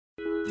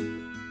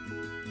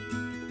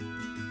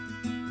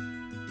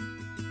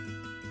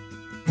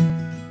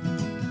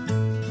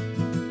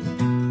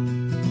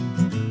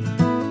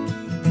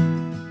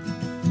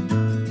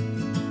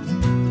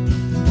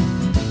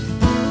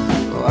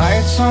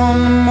lights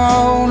on the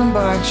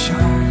motorbike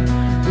shine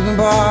through the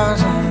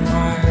bars on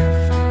my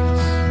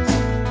face.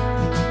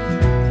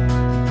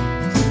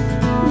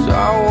 As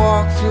I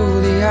walk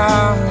through the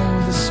aisle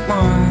with a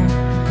smile,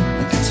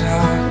 the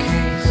guitar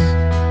case.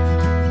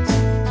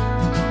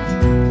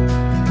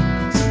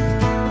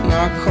 And I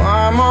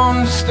climb on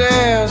the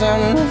stairs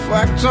and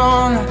reflect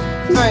on the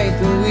night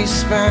that we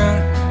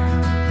spent.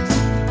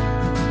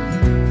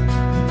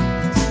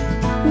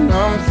 And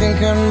I'm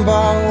thinking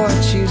about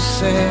what you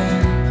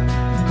said,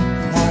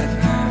 what it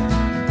meant.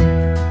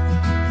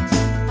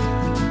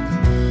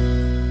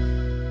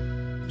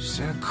 She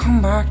said,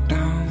 come back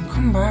down,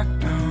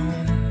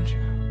 Joe.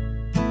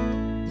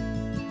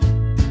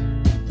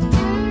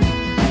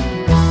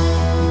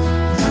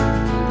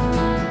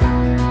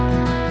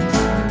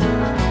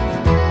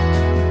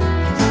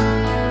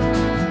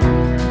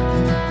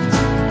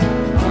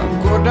 I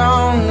go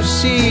down to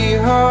see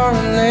her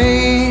in the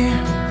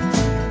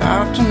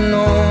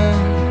afternoon.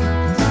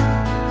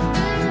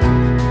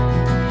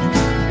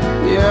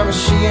 Yeah, but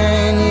she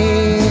ain't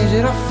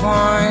easy to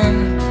find.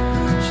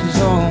 She's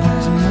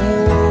always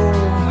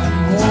moving.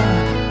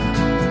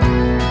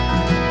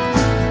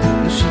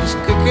 And she's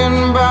cooking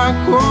back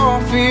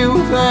coffee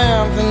with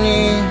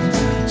Anthony,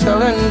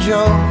 telling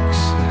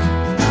jokes,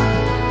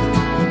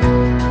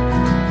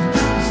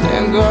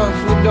 saying, girl, if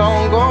we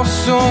don't go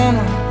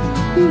sooner,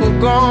 we're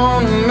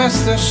gonna miss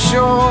the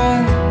show.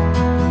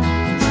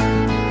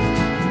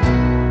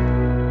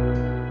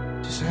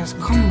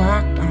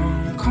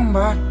 Come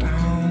back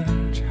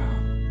down, Joe.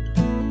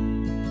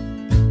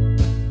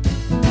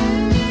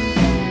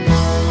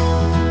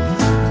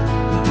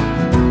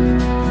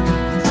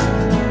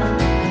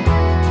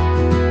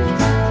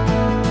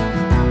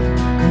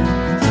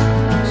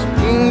 So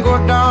we can go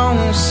down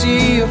and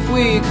see if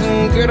we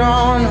can get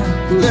on a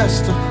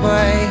list to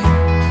play.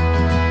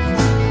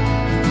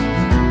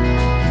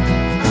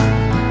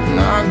 And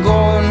I go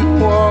and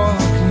walk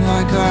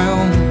like I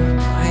own the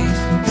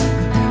place.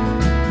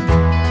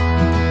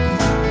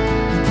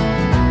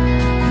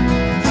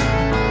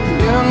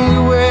 And we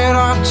wait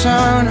our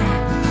turn,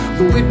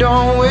 but we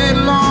don't wait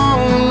long.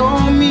 No,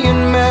 me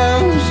and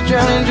Mel's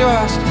Jenny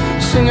just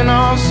singing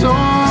our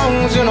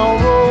songs in a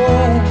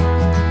row.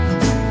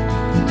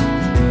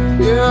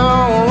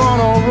 Yeah, we're on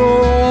a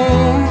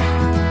roll.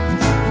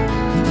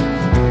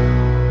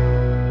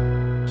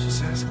 She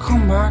says,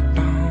 come back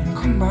down,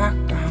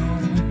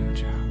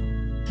 Joe.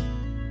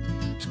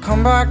 Just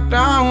come back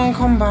down.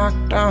 Come back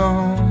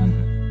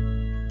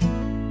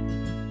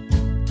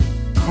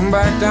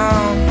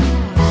down.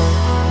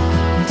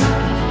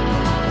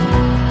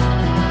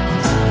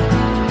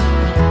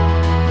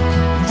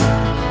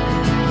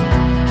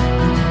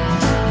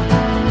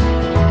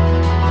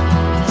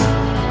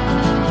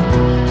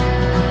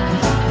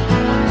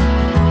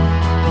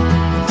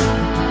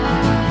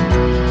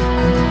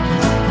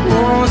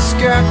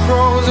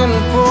 Scarecrows in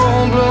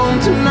full bloom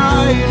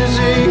tonight as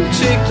they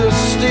take the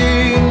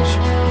stage.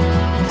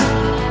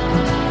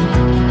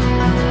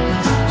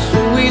 So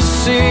we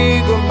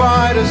say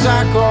goodbye to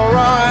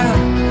Zachariah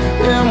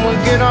and we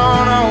get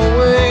on our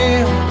way.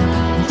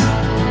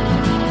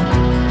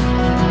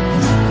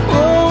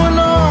 Oh, and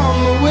on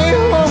the way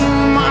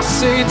home I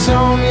say,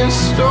 tell me a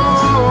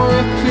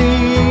story,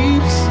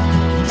 please,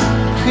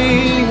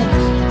 please.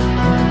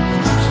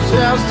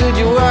 Else did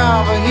you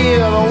ever hear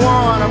the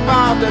one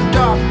about the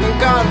duck that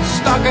got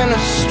stuck in the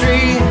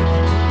street?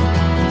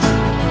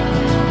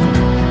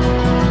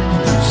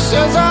 She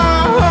says I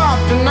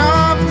huffed and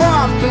I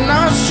puffed and I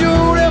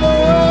shoot him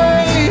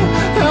away.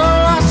 And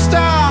I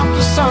stopped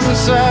the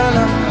sunset in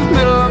the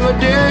middle of the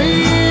day,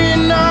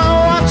 and I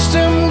watched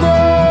him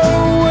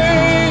grow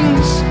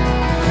wings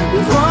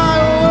and fly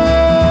away.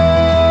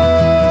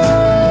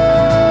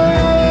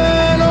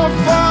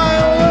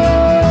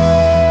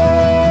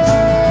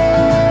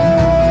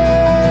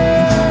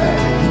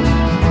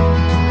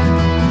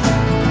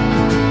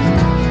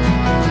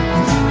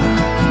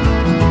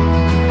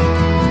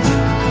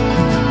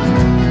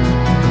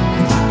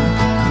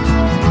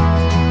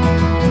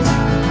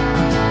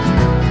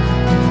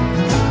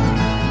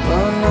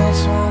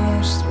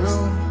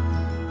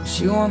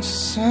 She wants to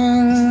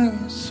sing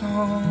a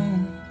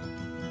song.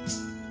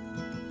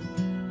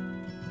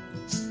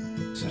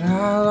 Said,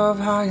 I love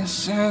how you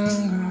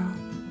sing, girl,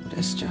 but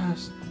it's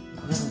just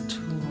a little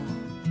too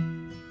long.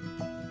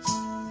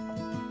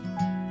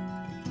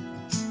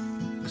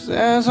 'Cause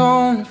there's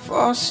only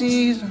 4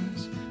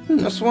 seasons, and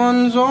this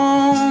one's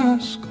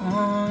almost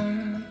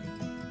gone.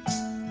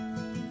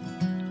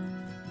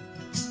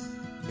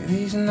 Yeah,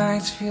 these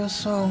nights feel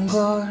so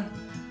good,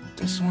 but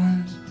this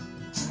one's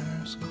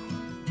almost gone.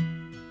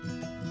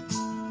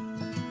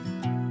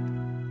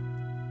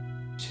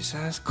 She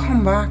says,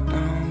 come back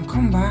down,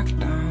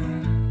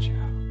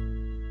 Joe.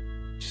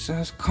 She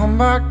says, come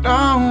back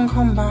down.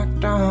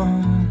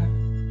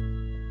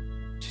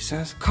 She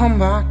says, come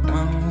back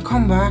down,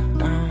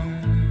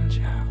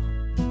 Joe.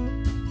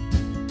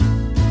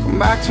 Come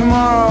back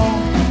tomorrow.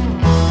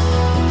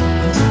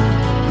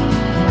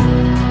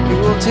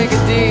 Maybe we'll take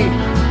it deep.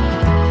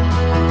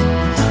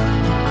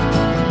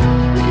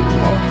 Maybe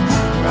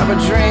grab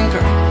a drink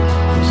or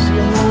see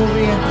a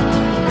movie. I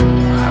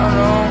don't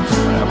know,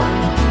 whatever.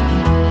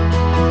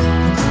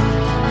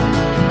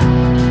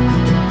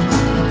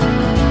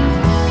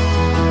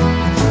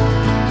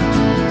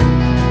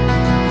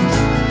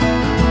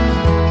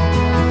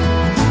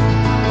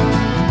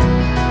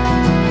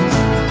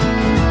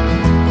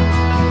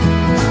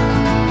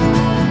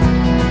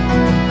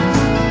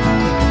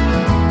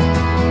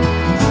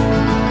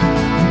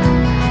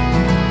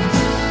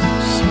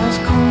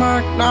 Come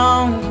back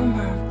down.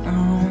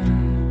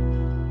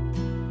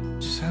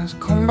 She says,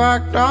 come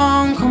back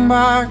down, come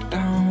back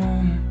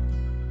down.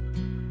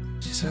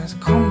 She says,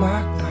 come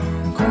back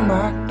down, come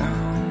back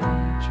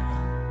down.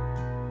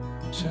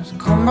 She says,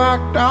 come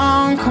back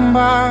down, come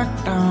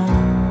back down.